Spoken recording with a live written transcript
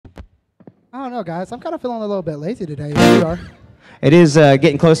I don't know, guys. I'm kind of feeling a little bit lazy today. Here we are. It is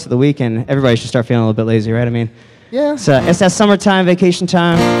getting close to the weekend. Everybody should start feeling a little bit lazy, right? I mean, Yeah. it's that summertime, vacation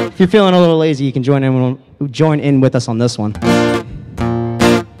time. If you're feeling a little lazy, you can join in with us on this one.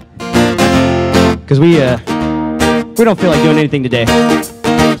 Because we don't feel like doing anything today,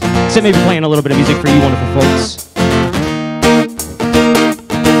 except maybe playing a little bit of music for you wonderful folks.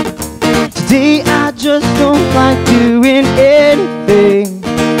 Today I just don't like doing anything.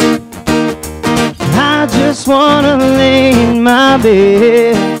 I just wanna lay in my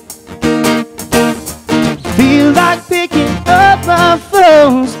bed. Feel like picking up my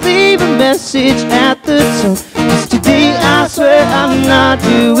phone, leave a message at the tone. 'Cause today I swear I'm not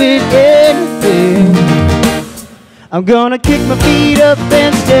doing anything. I'm gonna kick my feet up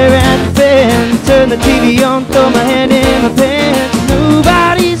and stare at the fan, turn the TV on, throw my hand in my pants.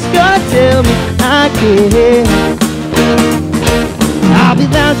 Nobody's gonna tell me I can't. I'll be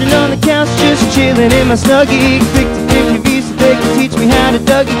lounging on the couch, just chilling in my snuggie. Quick to interview so they can teach me how to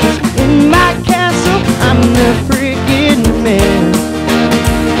Dougie. 'Cause in my castle, I'm the freaking man.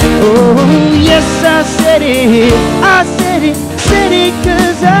 Oh, yes, I said it, said it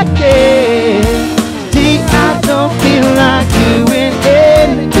 'cause I can. Today I don't feel like doing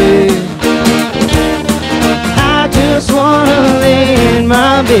anything. I just wanna lay in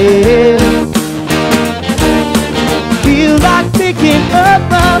my bed. Feel like picking up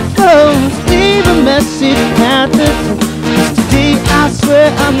my phone, leave a message at the tone. 'Cause today I swear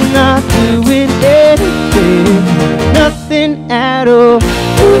I'm not doing anything, nothing at all.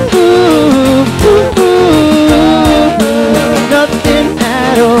 Ooh, ooh, ooh, ooh, nothing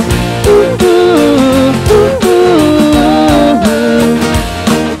at all. Ooh, ooh, ooh, ooh.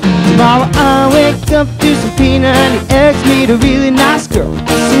 Tomorrow I wake up to some P90X, meet a really nice girl,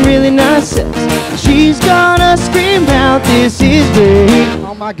 some really nice sex. She's gonna scream out, this is great.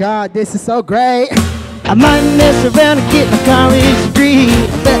 Oh my God, this is so great. I might mess around and get my college degree.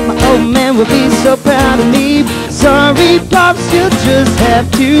 I bet my old man will be so proud of me. Sorry, Pops, you'll just have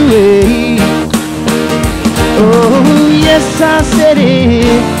to wait. Oh, yes, I said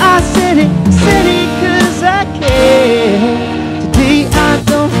it, said it 'cause I can. Today I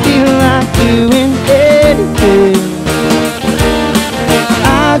don't feel like doing anything.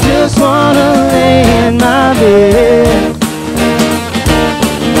 I just wanna lay in my bed.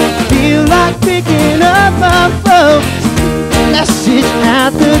 Feel like picking up my phone, message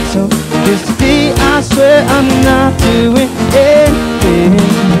at the tone. 'Cause today I swear I'm not doing anything.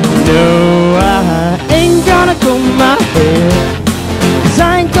 No, I ain't gonna comb my hair, 'cause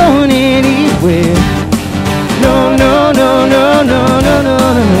I ain't going anywhere. No, no, no, no, no, no, no,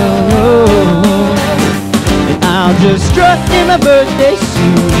 no, no. And I'll just strut in my birthday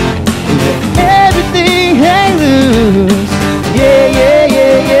suit and let everything hang loose. Yeah, yeah,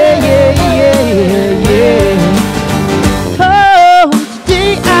 yeah, yeah, yeah, yeah, yeah, yeah. Oh,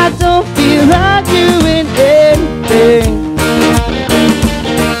 today I don't feel like doing anything.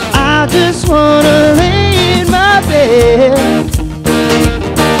 I just wanna lay in my bed.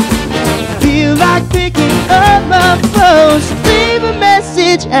 Feel like picking up my phone, leave a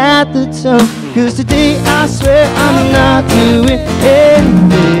message at the tone. 'Cause today I swear I'm not doing it.